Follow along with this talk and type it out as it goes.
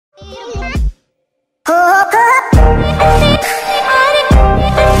Hey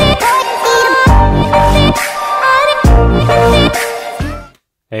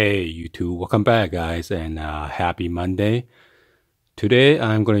YouTube, welcome back guys, and happy Monday. Today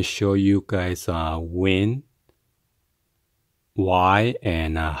I'm going to show you guys when, why,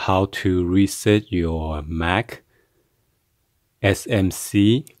 and how to reset your Mac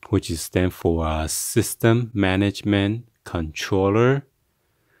SMC, which is stand for System Management Controller.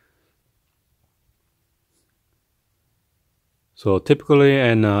 So typically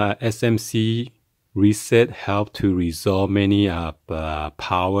an SMC reset help to resolve many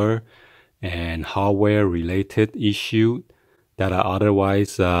power and hardware related issues that are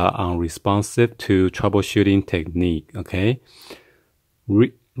otherwise unresponsive to troubleshooting technique. Okay,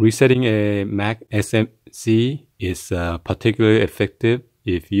 resetting a Mac SMC is particularly effective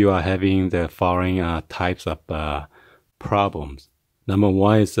if you are having the following types of problems. Number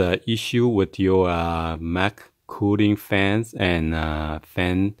one is issue with your Mac cooling fans and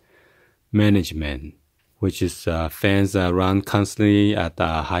fan management, which is fans run constantly at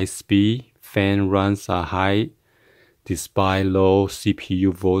high speed. Fan runs high despite low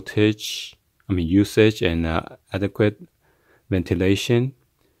CPU usage and adequate ventilation.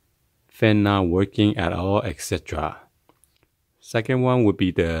 Fan not working at all, etc. Second one would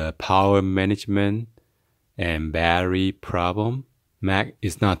be the power management and battery problem. Mac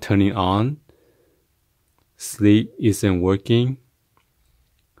is not turning on. Sleep isn't working.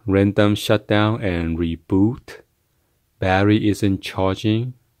 Random shutdown and reboot. Battery isn't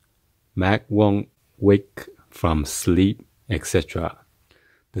charging. Mac won't wake from sleep, etc.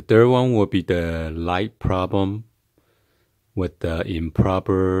 The third one will be the light problem with the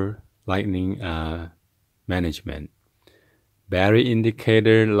improper lighting management. Battery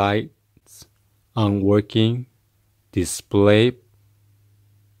indicator lights aren't working. Display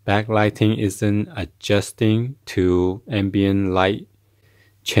backlighting isn't adjusting to ambient light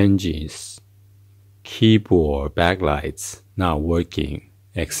changes. Keyboard backlights not working,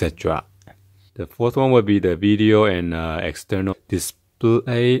 etc. The fourth one will be the video and external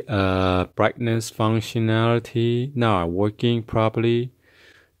display brightness functionality not working properly.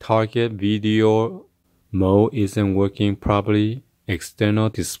 Target video mode isn't working properly. External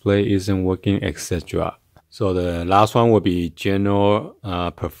display isn't working, etc. So the last one will be general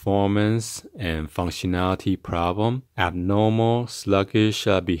performance and functionality problem. Abnormal, sluggish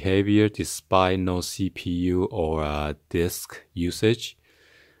behavior despite no CPU or disk usage.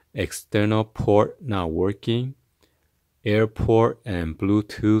 External port not working. AirPort and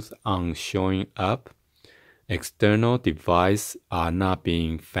Bluetooth aren't showing up. External device are not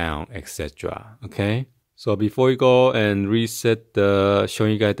being found, etc. Okay? So before we go and reset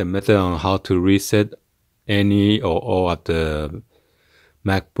showing you guys the method on how to reset any or all of the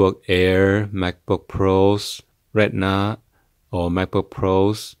MacBook Air, MacBook Pros, Retina, or MacBook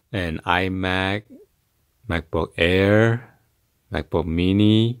Pros, and iMac, MacBook Air, MacBook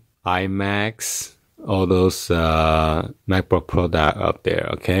Mini, iMacs, all those MacBook Pro that are up there,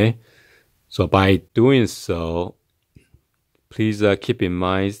 okay? So by doing so, please keep in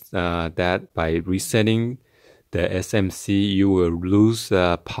mind that by resetting the SMC, you will lose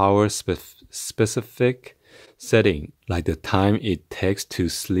power specific setting, like the time it takes to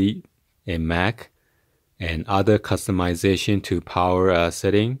sleep a Mac and other customization to power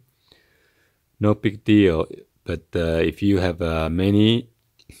setting. No big deal, but if you have many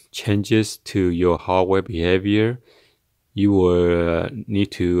changes to your hardware behavior, you will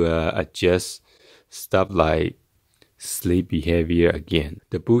need to adjust stuff like sleep behavior again.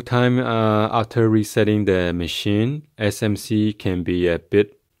 The boot time after resetting the machine, SMC can be a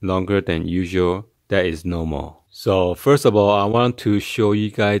bit longer than usual. That is normal. So first of all, I want to show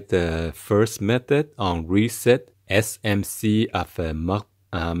you guys the first method on reset SMC of a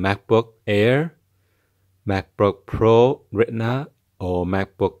MacBook Air, MacBook Pro Retina, or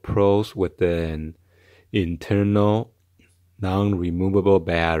MacBook Pros with an internal non-removable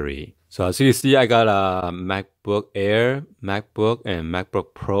battery. So as you see, I got a MacBook Air, MacBook, and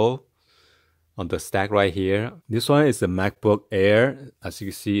MacBook Pro on the stack right here. This one is a MacBook Air. As you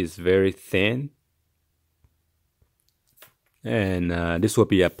can see, it's very thin. And this will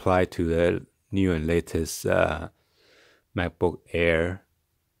be applied to the new and latest MacBook Air,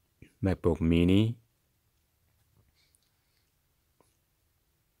 MacBook Mini.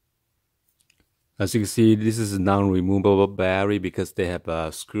 As you can see, this is a non-removable battery because they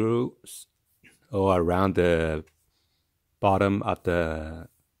have screws all around the bottom of the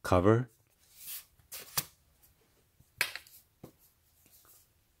cover.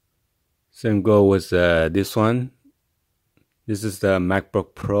 Same go with this one. This is the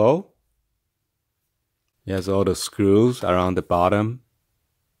MacBook Pro. It has all the screws around the bottom.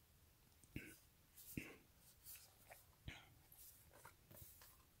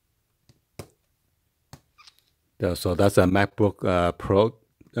 So that's a MacBook Pro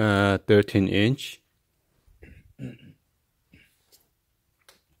 13-inch.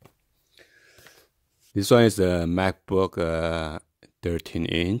 This one is a MacBook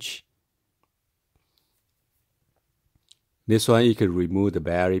 13-inch. This one you could remove the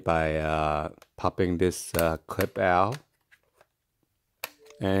battery by popping this clip out,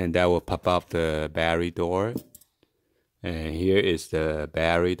 and that will pop up the battery door. And here is the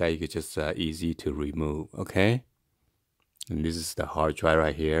battery that you could just easy to remove. Okay, and this is the hard drive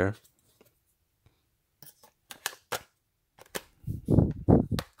right here.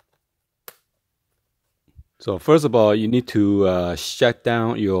 So first of all, you need to shut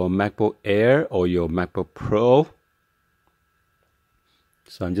down your MacBook Air or your MacBook Pro.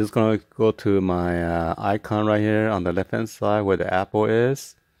 So I'm just gonna go to my icon right here on the left hand side where the Apple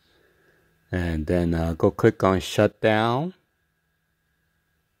is, and then go click on shut down,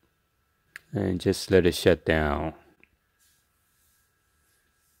 and just let it shut down.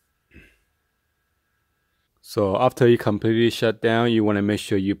 So after you completely shut down, you want to make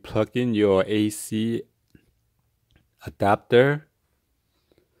sure you plug in your AC adapter,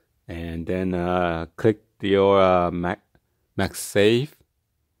 and then click your MagSafe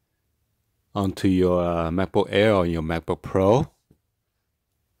onto your MacBook Air or your MacBook Pro.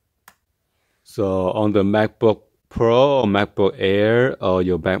 So on the MacBook Pro or MacBook Air or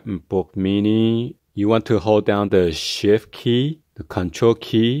your MacBook Mini, you want to hold down the Shift key, the Control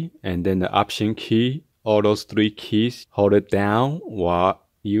key, and then the Option key. All those three keys, hold it down while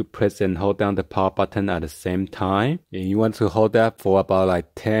you press and hold down the power button at the same time. And you want to hold that for about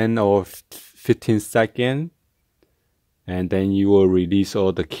like 10 or 15 seconds. And then you will release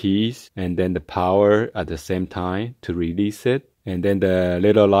all the keys and then the power at the same time to release it. And then the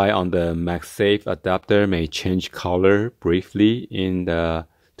little light on the MagSafe adapter may change color briefly to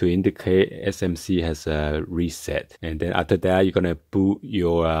indicate SMC has reset. And then after that, you're gonna boot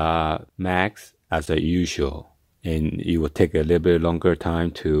your Macs as usual. And it will take a little bit longer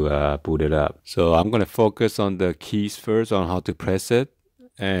time to boot it up. So I'm gonna focus on the keys first, on how to press it.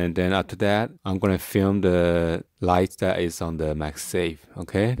 And then after that, I'm gonna film the lights that is on the MagSafe.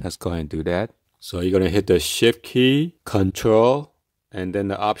 Okay, let's go ahead and do that. So you're gonna hit the Shift key, Control, and then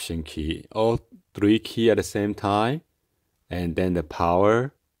the Option key. All three keys at the same time. And then the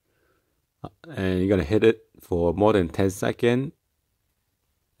power. And you're gonna hit it for more than 10 seconds.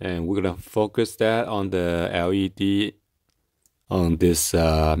 And we're gonna focus that on the LED on this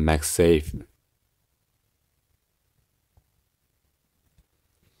MagSafe.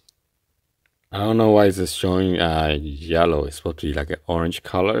 I don't know why it's showing yellow. It's supposed to be like an orange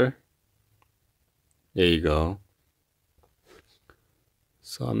color. There you go.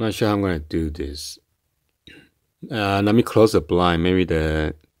 So I'm not sure how I'm gonna do this. Let me close the blind. Maybe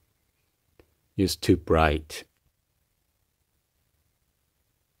it's too bright.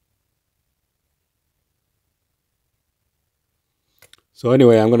 So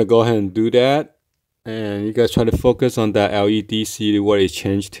anyway, I'm gonna go ahead and do that. And you guys try to focus on that LED, see what it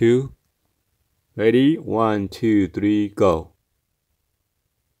changed to. Ready? 1, 2, 3, go.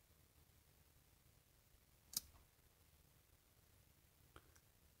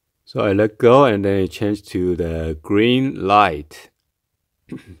 So I let go and then it changed to the green light.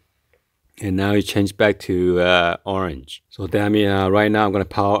 And now it changed back to orange. So that means right now I'm gonna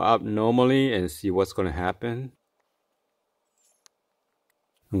power up normally and see what's gonna happen.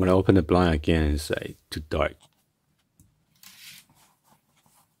 I'm gonna open the blind again and say too dark.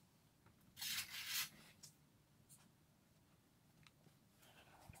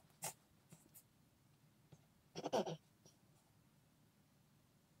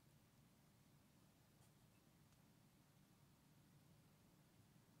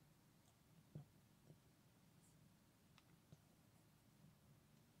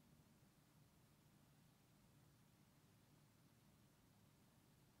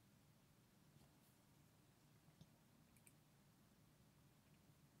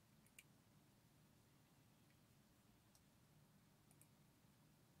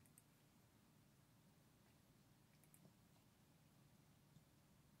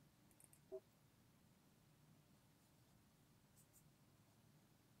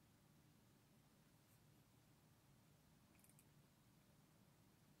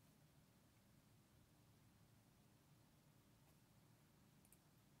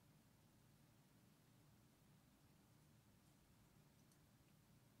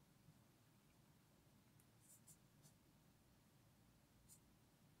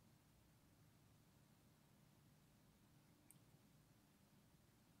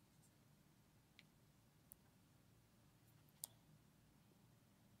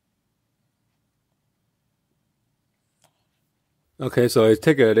 Okay, so it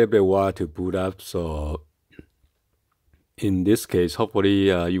takes a little bit while to boot up. So in this case, hopefully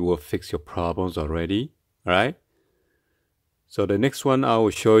you will fix your problems already. All right. So the next one, I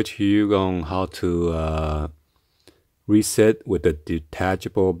will show it to you on how to reset with the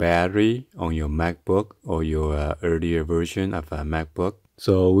detachable battery on your MacBook or your earlier version of a MacBook.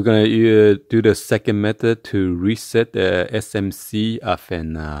 So we're gonna do the second method to reset the SMC of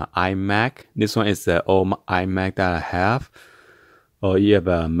an iMac. This one is the old iMac that I have. Or you have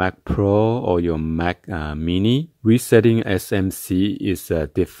a Mac Pro or your Mac Mini. Resetting SMC is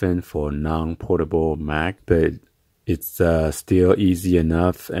different for non-portable Mac, but it's still easy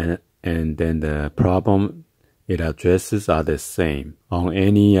enough, and then the problem it addresses are the same. On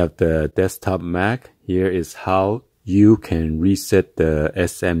any of the desktop Mac, here is how you can reset the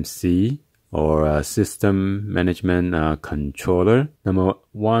SMC or system management controller. Number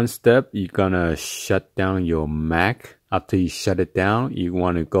one step, you're gonna shut down your Mac. After you shut it down, you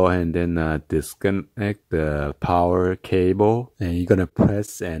want to go ahead and then disconnect the power cable, and you're gonna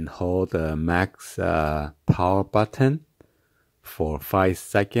press and hold the Mac's power button for 5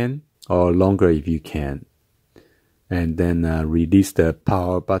 seconds or longer if you can. And then release the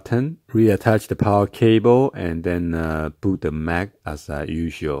power button, reattach the power cable, and then boot the Mac as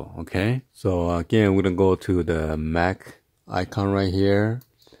usual, okay? So again, we're gonna go to the Mac icon right here,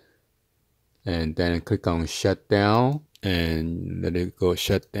 and then click on shut down, and let it go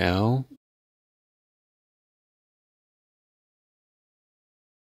shut down.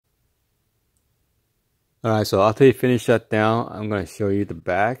 Alright, so after you finish shut down, I'm gonna show you the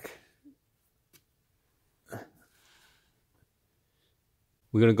back.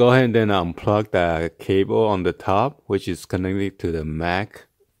 We're gonna go ahead and then unplug the cable on the top, which is connected to the Mac,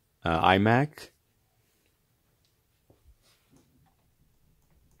 iMac.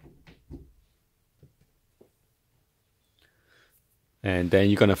 And then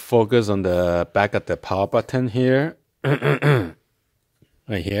you're gonna focus on the back of the power button here, right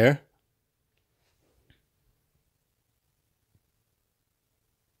here.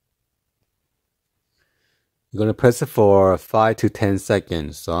 You're gonna press it for 5 to 10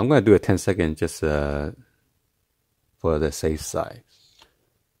 seconds. So I'm gonna do a 10 second just for the safe side.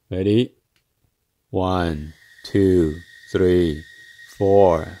 Ready? 1, 2, 3,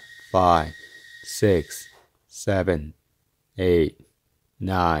 4, 5, 6, 7, 8,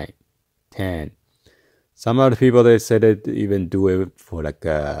 9, 10. Some other people, they said they even do it for like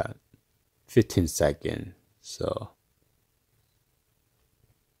 15 seconds. So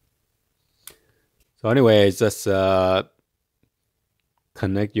anyway, just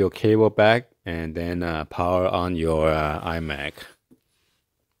connect your cable back and then power on your iMac.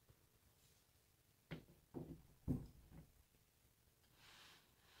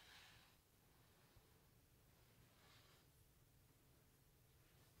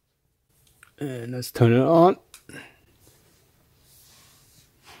 And let's turn it on.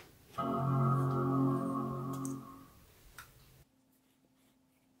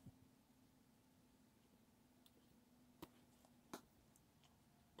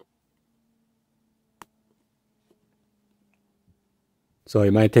 So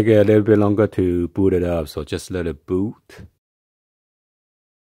it might take a little bit longer to boot it up, so just let it boot.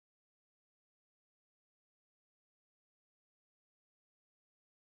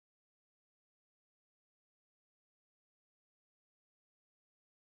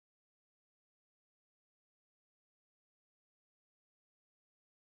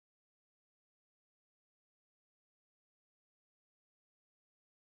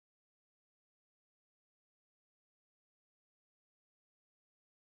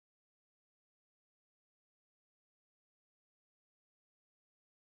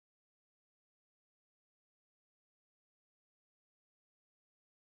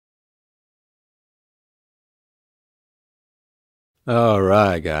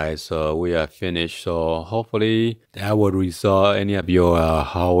 Alright guys, so we are finished. So hopefully that would resolve any of your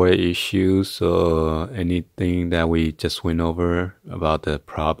hardware issues or anything that we just went over about the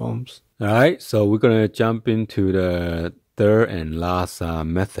problems. Alright, so we're gonna jump into the third and last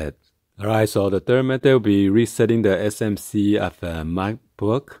method. Alright, so the third method will be resetting the SMC of a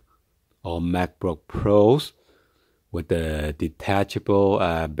MacBook or MacBook Pros with the detachable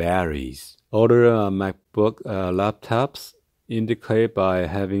batteries. Older MacBook laptops indicate by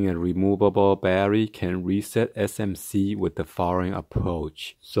having a removable battery can reset SMC with the following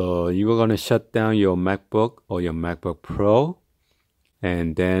approach. So you're going to shut down your MacBook or your MacBook Pro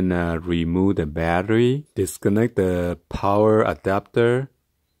and then remove the battery, disconnect the power adapter,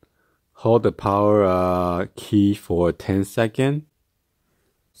 hold the power key for 10 seconds.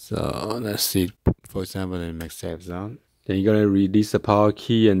 So let's see, for example, in MagSafe Zone. Then you're gonna release the power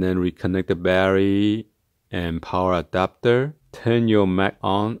key and then reconnect the battery and power adapter. Turn your Mac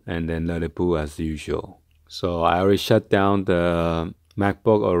on and then let it boot as usual. So I already shut down the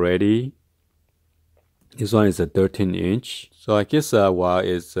MacBook already. This one is a 13-inch. So I guess while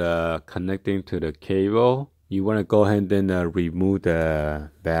it's connecting to the cable, you want to go ahead and then remove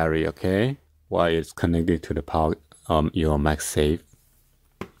the battery, okay? While it's connected to the power, your MagSafe.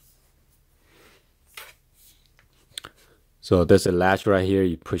 So there's a latch right here.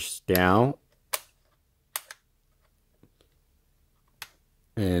 You push down,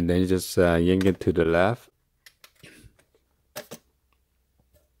 and then you just yank it to the left.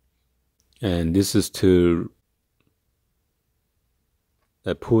 And this is to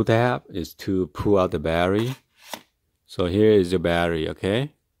the pull tab is to pull out the battery. So here is your battery,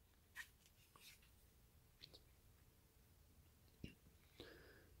 okay?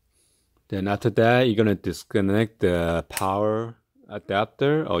 Then after that, you're gonna disconnect the power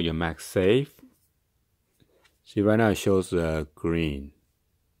adapter or your MagSafe. See, right now it shows green.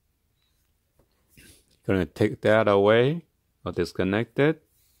 You're gonna take that away or disconnect it.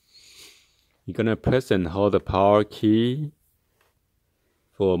 You're gonna press and hold the power key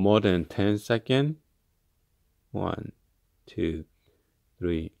for more than 10 seconds. 1, 2,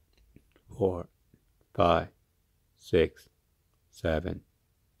 3, 4, 5, 6, 7,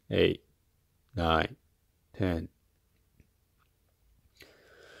 8, 9, 10.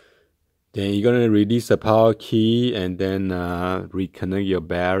 Then you're gonna release the power key and then reconnect your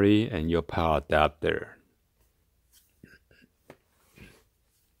battery and your power adapter.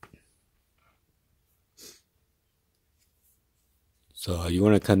 So you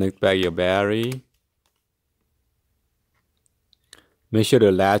want to connect back your battery. Make sure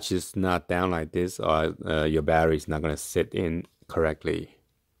the latch is not down like this, or your battery is not going to sit in correctly.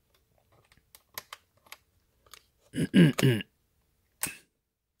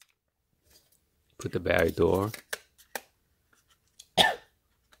 Put the battery door.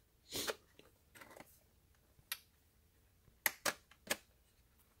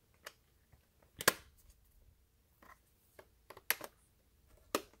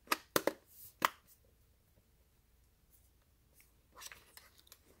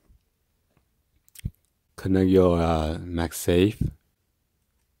 Connect your MagSafe.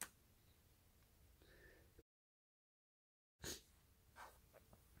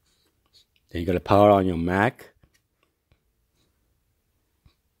 Then you got to power on your Mac.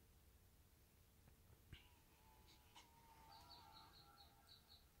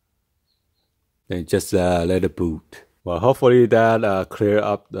 Then just let it boot. Well, hopefully that clear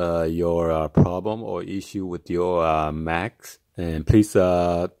up your problem or issue with your Macs. And please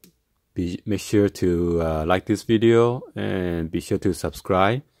make sure to like this video and be sure to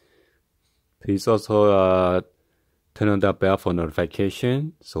subscribe. Please also turn on that bell for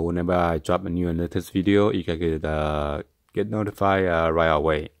notification, so whenever I drop a new and latest video, you can get notified right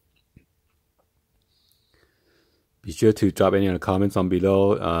away. Be sure to drop any other comments on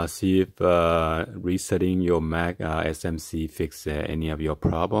below. See if resetting your Mac SMC fix any of your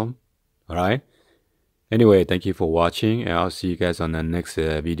problem. All right. Anyway, thank you for watching, and I'll see you guys on the next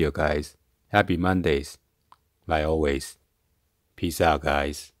video, guys. Happy Mondays, like always. Peace out,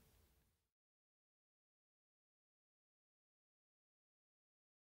 guys.